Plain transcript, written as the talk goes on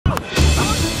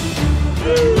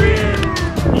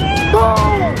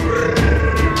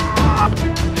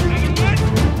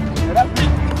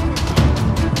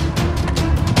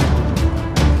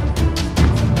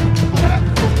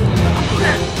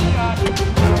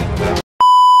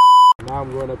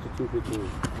run up to 215. You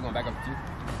going back up to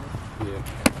 2? Yeah.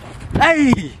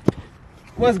 Hey!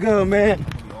 What's good, man?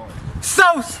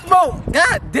 So smoke!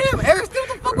 God damn, Eric, what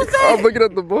the fuck was that? I'm looking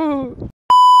at the ball.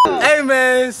 Hey,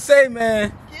 man, say,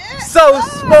 man.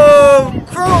 SOSMOOVE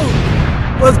crew!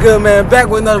 What's good, man? Back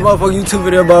with another motherfucking YouTube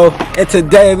video, bro. And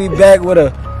today we back with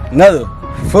another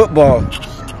football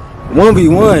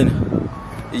 1v1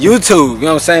 YouTube. You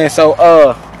know what I'm saying? So,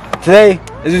 today,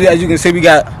 as you can see, we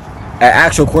got an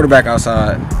actual quarterback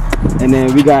outside. And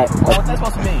then we got... Oh, what's that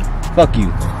supposed to mean? Fuck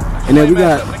you. And then we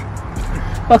got...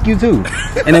 Fuck you too.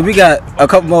 And then we got a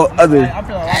couple more other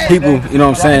people, you know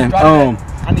what I'm saying?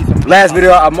 Last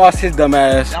video, I mossed his dumb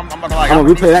ass. I'm gonna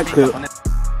replay that clip.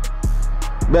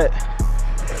 Bet.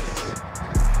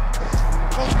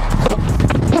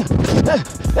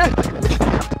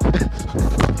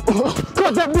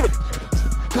 Cut that bitch!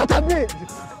 Cut that bitch!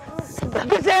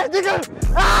 Bitch ass nigga!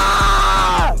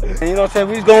 Ah! And you know what I'm saying?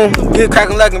 We just gonna get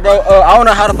cracking lacking, bro. I don't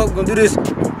know how the fuck we're gonna do this,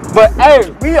 but hey,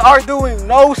 we are doing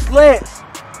no slants,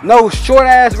 no short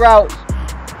ass routes.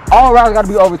 All routes gotta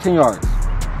be over 10 yards.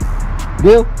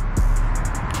 Deal?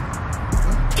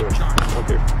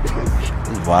 Okay.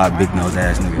 Wild big nose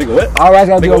ass nigga. Nigga what? All routes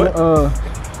gotta be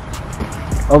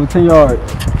over 10 yards.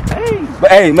 Hey.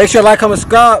 But hey, make sure to like, comment,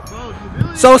 subscribe.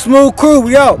 SOSMOOVE crew,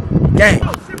 we out. Gang.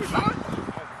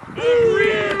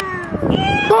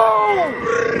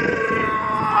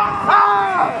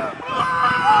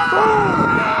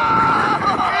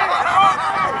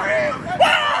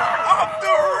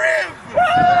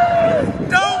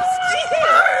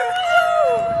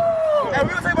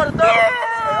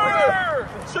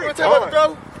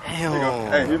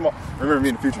 Damn. Hey, remember me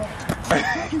in the future.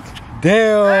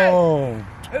 Damn.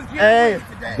 Hey,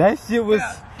 that shit was.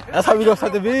 That's how we gonna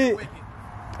start the vid.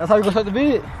 That's how we gonna start the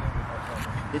vid.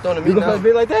 You throwing to me We gonna start the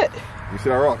vid like that. You see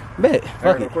that rock? Bet.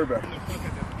 Fuck Hey, it. quarterback.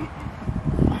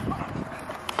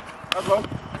 That's low.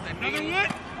 Another one?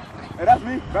 Hey, that's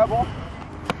me. Bad ball.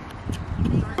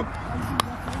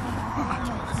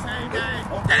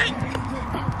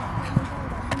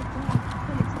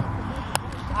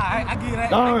 Alright, I give that.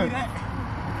 Darn.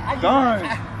 Darn.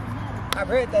 I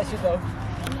read that shit though.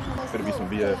 Gonna be some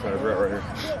BS right here.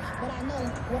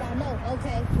 What I know,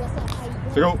 okay, what's up, how you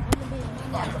doing? So go.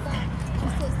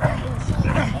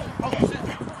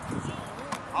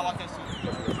 I like that shit.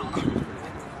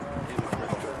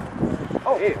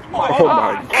 Oh my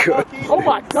god. Oh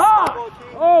my god!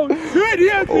 Oh shit, he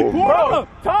actually pulled up!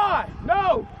 Ty,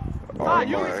 no! Ty,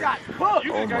 you just got cooked!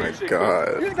 Oh my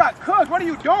god. You just got cooked! What are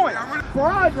you doing?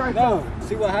 Fried right now! No,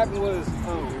 see what happened was,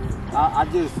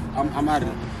 I'm out of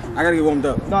it. I gotta get warmed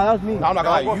up. No, that was me. No, I'm not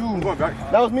gonna lie, I'm going back.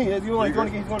 that was me. If you want to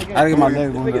get, he's going to I get. gotta get my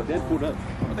leg warmed up. Dead pulled up. I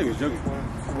think it was joking.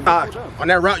 On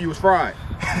that route, you was fried.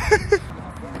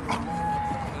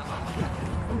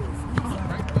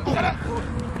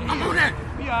 I'm on that.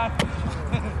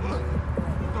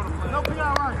 No,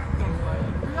 PI right.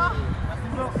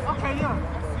 Okay, yeah.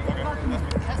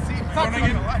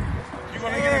 You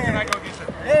gonna get her? Can I go get you?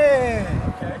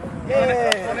 Yeah.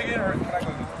 Yeah. Gonna get her? Can I go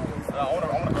get you? I wanna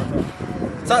go.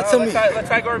 Talk to me. Let's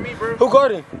try guard me, bro. Who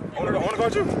guarding? I wanna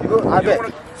guard you. I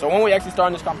bet. So when we actually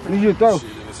starting this competition? Need you to throw.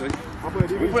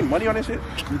 We putting money on this shit?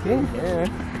 You can? Yeah.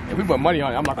 If we put money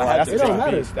on it, I'm not gonna lie. That's a It don't different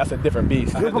matter. beast. That's a different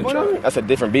beast. You put money on it? That's a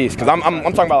different beast. Cause I'm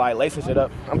talking about like lacing shit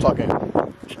up. I'm talking.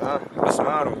 That's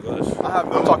mine on this. I'm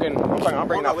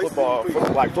bringing out football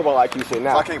IQ shit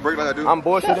now. I can't break like I do. I'm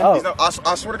bullshitting. Shut up.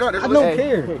 I swear to God, there's I a don't listen.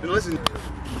 care. Listen.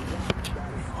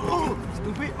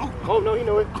 Stupid. Oh no, he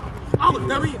know it. Oh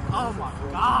dummy. Oh my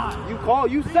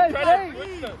god. You said hey.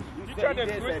 You tried to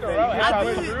switch the route.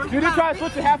 You didn't try to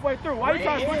switch it halfway through. Why you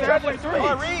trying to switch it halfway through?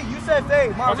 My read, you said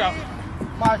fade. My Watch out. read,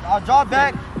 I draw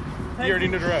back. You already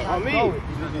knew the route. On me.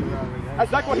 That's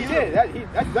exactly what he did. That's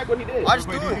exactly what he did. I just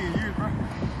do it.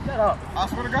 Shut up. I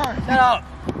swear to God. Shut up.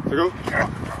 So go.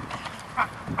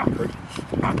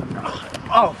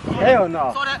 Oh, hell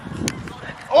no.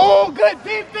 Oh, good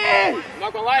defense. I'm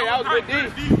not gonna lie, that was good D.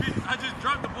 I just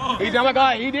dropped the ball. He did, my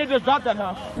guy. He did just drop that,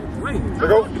 huh? So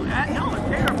go.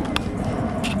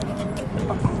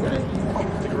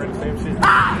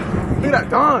 He that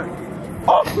done.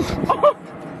 Oh.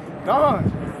 Done.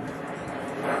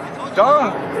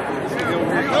 Done.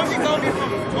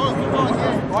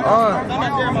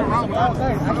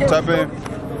 Tap in.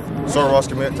 Sorry, Ross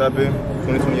commit. Tap in.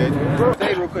 2028.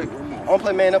 Stay real quick. I want to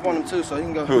play man up on him too, so he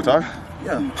can go. Who, Ty?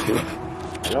 Yeah.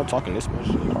 You're not talking this much.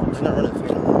 He's not running.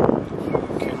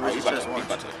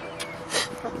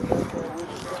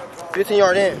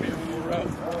 15-yard in.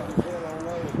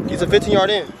 He's a 15-yard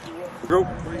in. Group.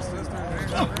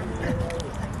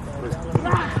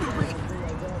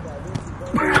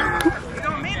 It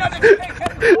don't mean nothing.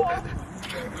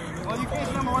 you can't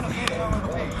say I'm gonna run a fade.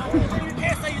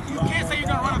 You can't say you're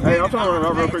gonna run a fade. Hey, I'm trying to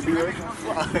run real quick, D-Ray.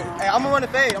 Hey, I'm gonna run a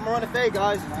fade. I'm gonna run a fade,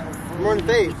 guys. I'm running a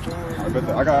fade. I bet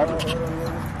that. I got it.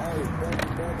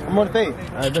 I'm running a fade.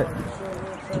 I bet.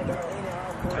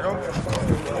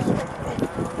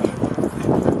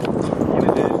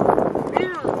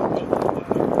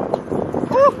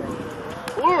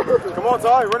 Come on,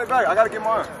 Ty, run it back. I gotta get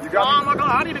mine. You got me. Oh my God,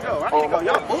 I need to go. I need to go.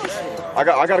 Y'all bullshit. I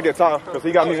gotta get Ty because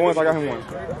he got me once. I got him once.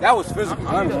 That was physical.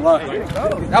 I ain't gonna lie.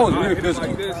 That was really physical.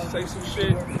 Like this, say some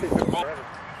shit.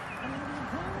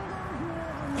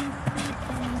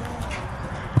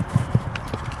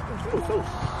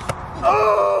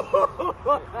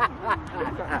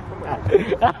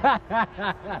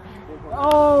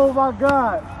 Oh my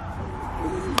God.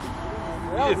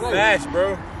 That was fast,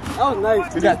 bro. That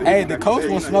was nice. Hey, the coach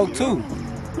won't smoke too.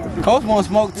 Coach won't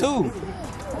smoke too.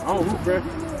 Oh, bro.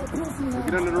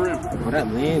 Get under the rim. Bro, that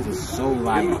lens is so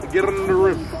light. Get under the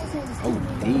rim. Oh,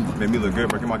 deep. Made me look good,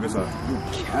 bro. Get my good side.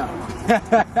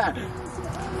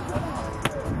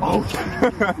 Oh.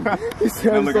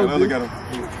 Now look at him.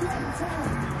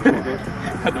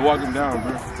 Had to walk him down,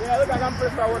 bro. Yeah, look like I'm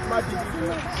first start working my TV.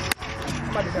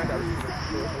 Somebody got that.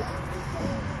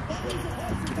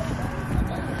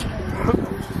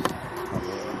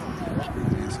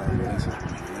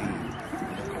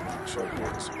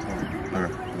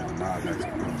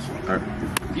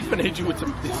 He's gonna hit you with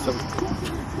some.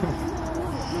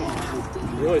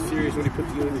 You know it's serious when he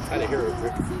puts you in the kind of hero, bro.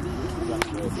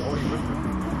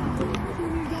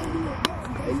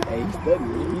 Hey, he's steady.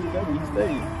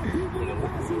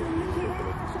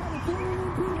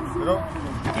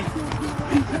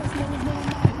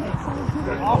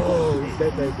 Oh, you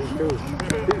said that shit too.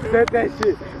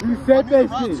 You said that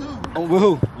shit. Oh,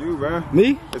 who? You, bro.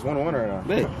 Me? It's 1-1 right now.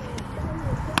 Bet.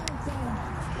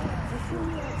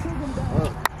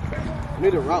 I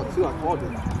need a route too. I called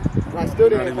it. But I still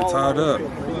didn't Not even tied up.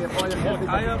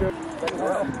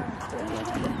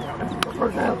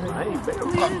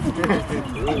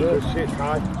 Good shit,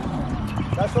 Ty.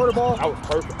 That shoulder ball. That was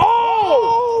perfect.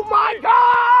 Oh my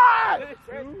God!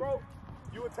 Bro,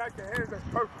 you attack the hands, that's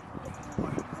perfect.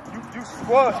 You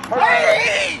squash perfect.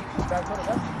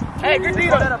 Hey, good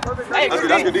deal. Hey,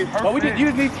 That's good, D. But we did.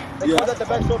 You did. Yeah. That the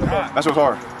back shoulder ball. That's what's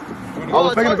hard.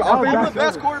 I'm the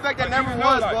best quarterback that never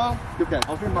was, bro.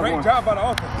 Great job by the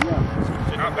offense.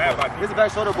 Yeah. Not bad by It's a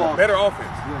back shoulder ball. better offense.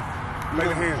 Yeah. Play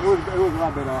the hands. It was a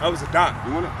lot better. That was a dot.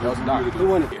 You want it? That was a dot. Who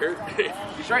won it?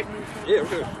 You straight? Yeah, we're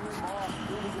good.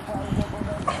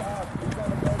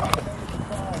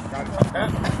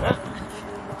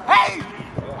 Hey!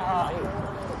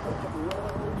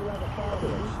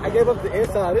 I gave up the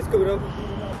inside. It's cool though.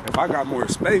 If I got more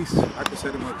space, I can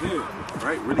set him up here.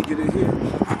 Right? Really get in here.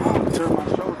 Turn my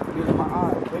shoulder, get in my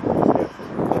eye, take a step,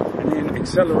 and then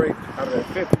accelerate out of that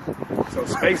 50. So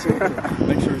spacing,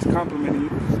 make sure it's complimenting you.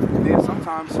 And then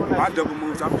sometimes my double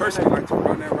moves, I personally like to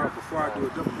run that route before I do a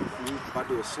double move. If I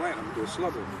do a slant, I'm gonna do a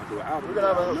slugger. If I do an out. We're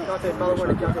gonna have a Dante Fowler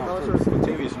and Dante Fowler.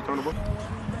 Latavius, you throwing the ball?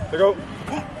 There go.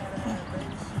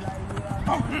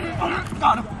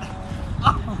 Got him.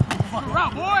 Fucking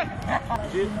route, boy.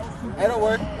 Hey, don't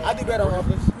worry. I do better on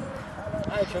offense.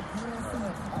 I ain't tripping.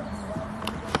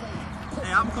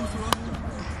 Hey, I'm coming through.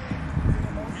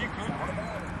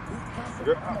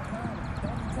 Good.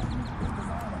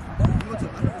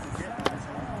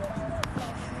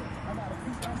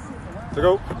 To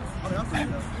go.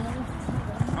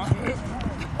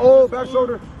 Oh, back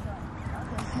shoulder.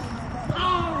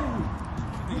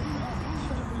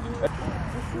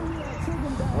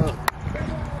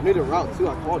 I need a route too.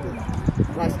 I called it.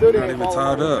 But I still didn't Not even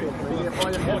tied up.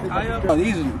 Oh,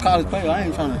 these are college players. I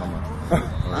ain't trying to.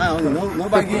 I don't know.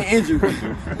 Nobody getting injured.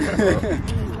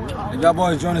 If y'all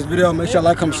boys enjoying this video, make sure y'all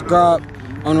like, comment, subscribe.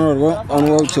 On the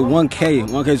road to 1K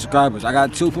subscribers. I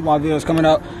got 2 football videos coming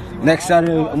out. Next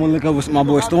Saturday, I'm gonna link up with my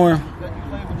boy Storm.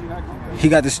 He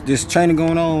got this training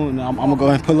going on, and I'm gonna go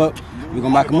ahead and pull up. We're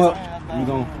gonna back him up. We're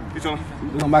gonna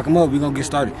back him up. We're gonna get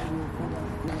started.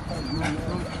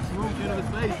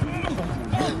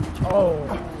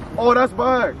 Oh, that's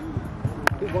bad.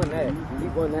 He won that. He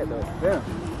won that though. Yeah.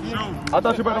 I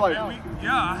thought you better like.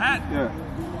 Yeah, I had. Yeah.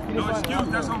 No excuse,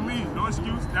 that's on me. No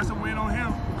excuse, that's a win on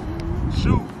him.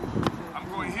 Shoot, I'm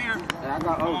going here. I'm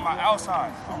on my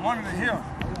outside. I'm running to him.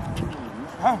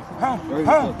 I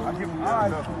give him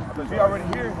eyes. Because he already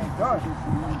here, he's done.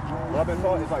 What I've been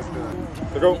taught is like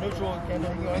to go. Neutral, can't go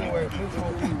anywhere.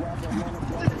 Neutral.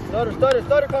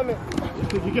 Stutter coming.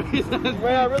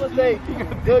 Ran out real estate.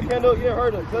 Good, Kendall. You didn't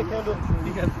hurt him. Good, Kendall.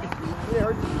 You didn't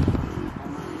hurt him.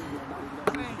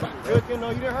 Good,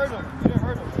 Kendall. You didn't hurt him.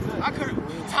 I could've.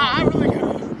 I really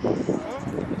could've.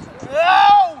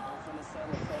 No!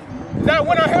 Is that a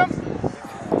win on him?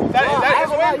 Is that his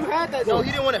win? You had that. No,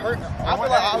 he didn't want to hurt. I feel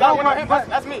like That win on him.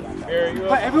 That's me.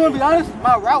 But everyone be honest,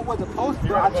 my route was a post,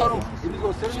 but I told him if he's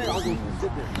gonna sit in there, I was gonna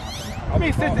sit there. I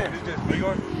mean, sit there.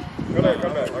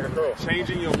 Come back, like a girl.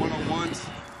 Changing your one-on-ones,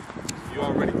 you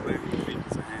already play with your feet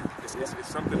as a hand. It's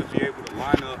something to be able to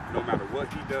line up no matter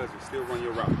what he does and still run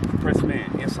your route. Press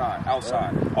man, inside,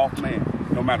 outside, off man.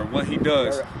 No matter what he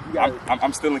does,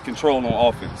 I'm still in control on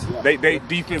offense. They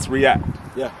defense react.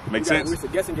 Yeah. Make sense? It's a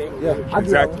guessing game. Yeah,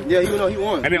 Exactly. Yeah, even though he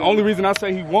won. And the only reason I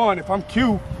say he won, if I'm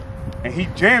Q and he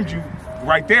jammed you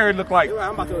right there, it looked like.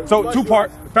 So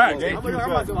two-part fact. I'm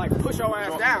about to like push your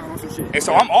ass down on some shit. And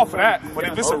so I'm off of that. But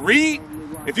if it's a read,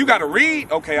 if you got a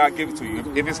read, okay, I'll give it to you.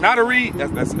 If it's not a read,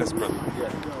 that's brother.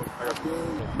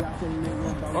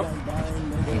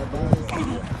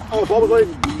 Oh, ball was late.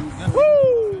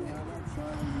 Woo!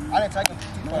 I didn't take him.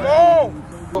 No!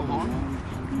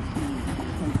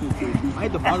 I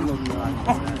hit the bottom of the line.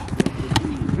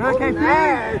 Good KP.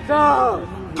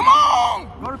 Come on!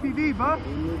 Go to PV, bro.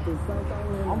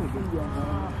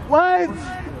 What?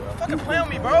 Fucking play on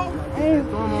me, bro. I'm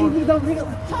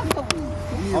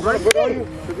gonna put on you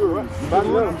because you were right.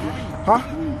 Huh?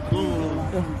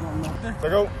 Let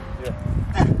go. Yeah.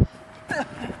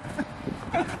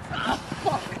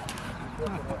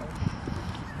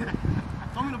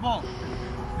 Throw me the ball.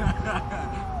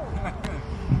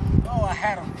 Oh, I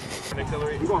had him.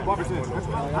 You going 5%.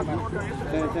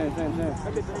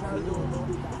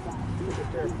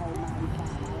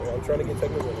 I'm trying to get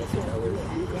technical.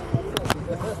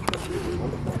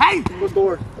 Hey! Good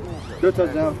score. Good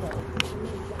touchdown.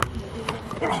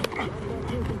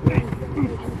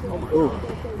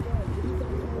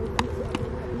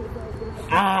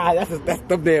 Ah, that's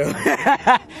thumbnail.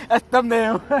 That's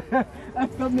thumbnail.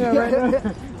 That's thumbnail right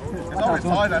there. It's always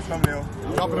hard that thumbnail.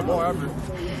 Dropping the ball after.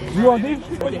 You on D?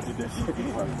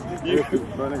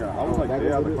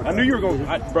 I knew you were going,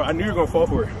 bro. I knew you were going to fall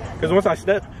for it. Because once I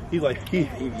stepped, he's like,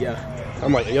 yeah.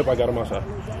 I'm like, yep, I got him outside.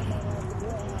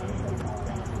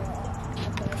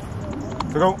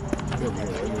 Let go.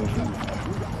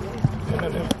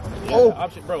 Oh,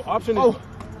 option, bro.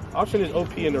 Option is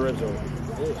OP in the red zone.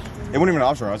 It wasn't even an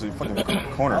option. I was a fucking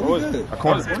corner. A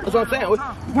corner. That's what I'm saying.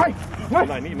 Right. I'm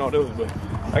not needing all those, but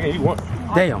I can eat one.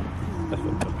 Damn.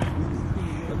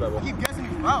 I keep guessing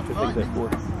you out, bro.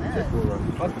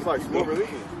 It's like smooth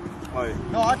releasing. Like,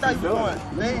 No, I thought you were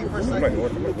going lane for a second.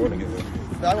 I'm going to get this.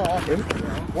 I went off.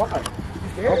 Why?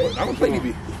 I'm gonna play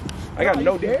DB. I got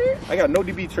no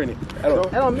DB training.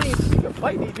 That don't mean you can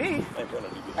play DB.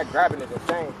 I grabbing it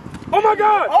insane. Oh my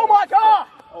god! Oh my god!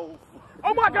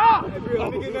 Oh my god!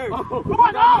 Oh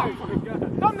my god!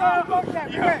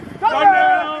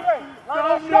 Thumbnail!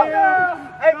 Thumbnail!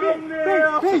 Hey,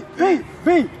 B.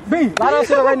 Line that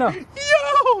shit up right now.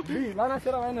 Yo! B, line that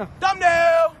shit up right now.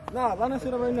 Thumbnail! Nah, line that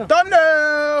shit up right now.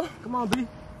 Thumbnail! Come on, B.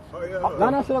 Oh, yeah.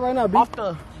 Line that shit up right now, B. Off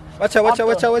the... Watch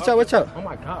out. Oh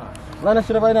my god. Line that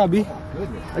shit up right now, B.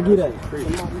 I get that.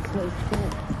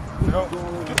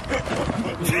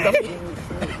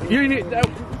 You need that.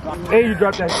 Hey, you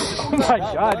dropped that. Oh my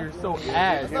god, you're so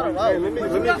ass. Hey, let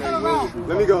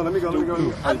me go.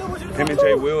 Him and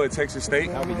Jay Will at Texas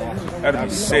State, that'd be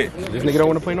sick. This nigga don't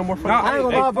want to play no more fight. I ain't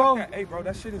gonna lie, bro. Hey, bro,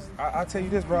 that shit is. I tell you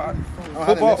this, bro.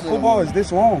 Football is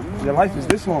this long. Your life is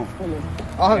this long.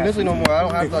 I don't have mentally no more. I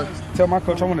don't have to. Tell my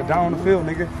coach I want to die on the field,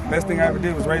 nigga. Best thing I ever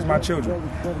did was raise my children.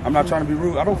 I'm not trying to be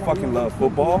rude. I don't fucking love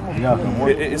football.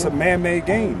 It's a man-made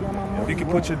game. You can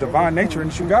put your divine nature in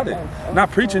it, you got it.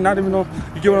 Not preaching, not even know.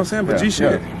 You get what I'm saying? But G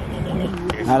shit.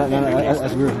 Nah,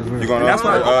 that's weird. You going That's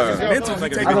why I mental go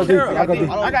taking D. care of. I go D.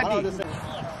 I got D.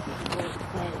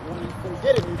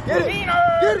 Get it.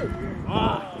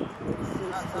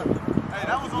 Hey,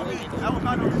 that was on me. That was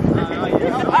not on me.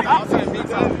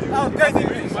 That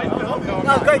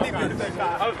was great defense.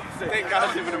 Thank God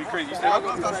that's gonna be crazy.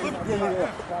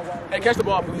 Hey, catch the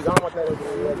ball, please. I don't want that.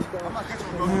 I'm not catching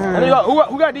the ball.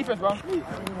 Who got defense, bro?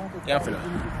 Yeah, I'm finna.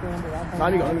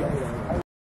 Let me go.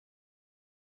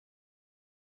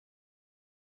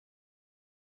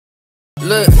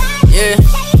 Look, yeah,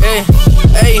 hey,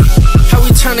 how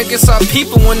we turn against our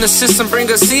people when the system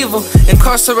bring us evil.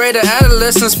 Incarcerated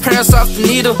adolescents, parents off the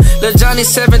needle. Lil' Johnny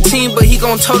 17, but he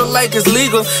gon' tote it like it's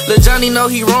legal. Lil' Johnny know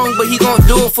he wrong, but he gon'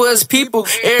 do it for his people.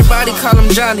 Everybody call him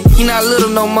Johnny, he not little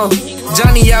no more.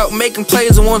 Johnny out making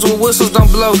plays, the ones where whistles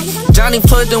don't blow. Johnny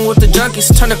plugged in with the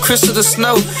junkies, turn the crystal to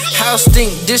snow. House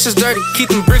stink, dishes dirty,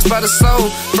 keeping bricks by the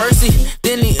soul. First he,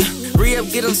 then he re-up,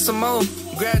 get him some more.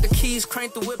 Grabbed the keys,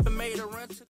 cranked the whip and made a run to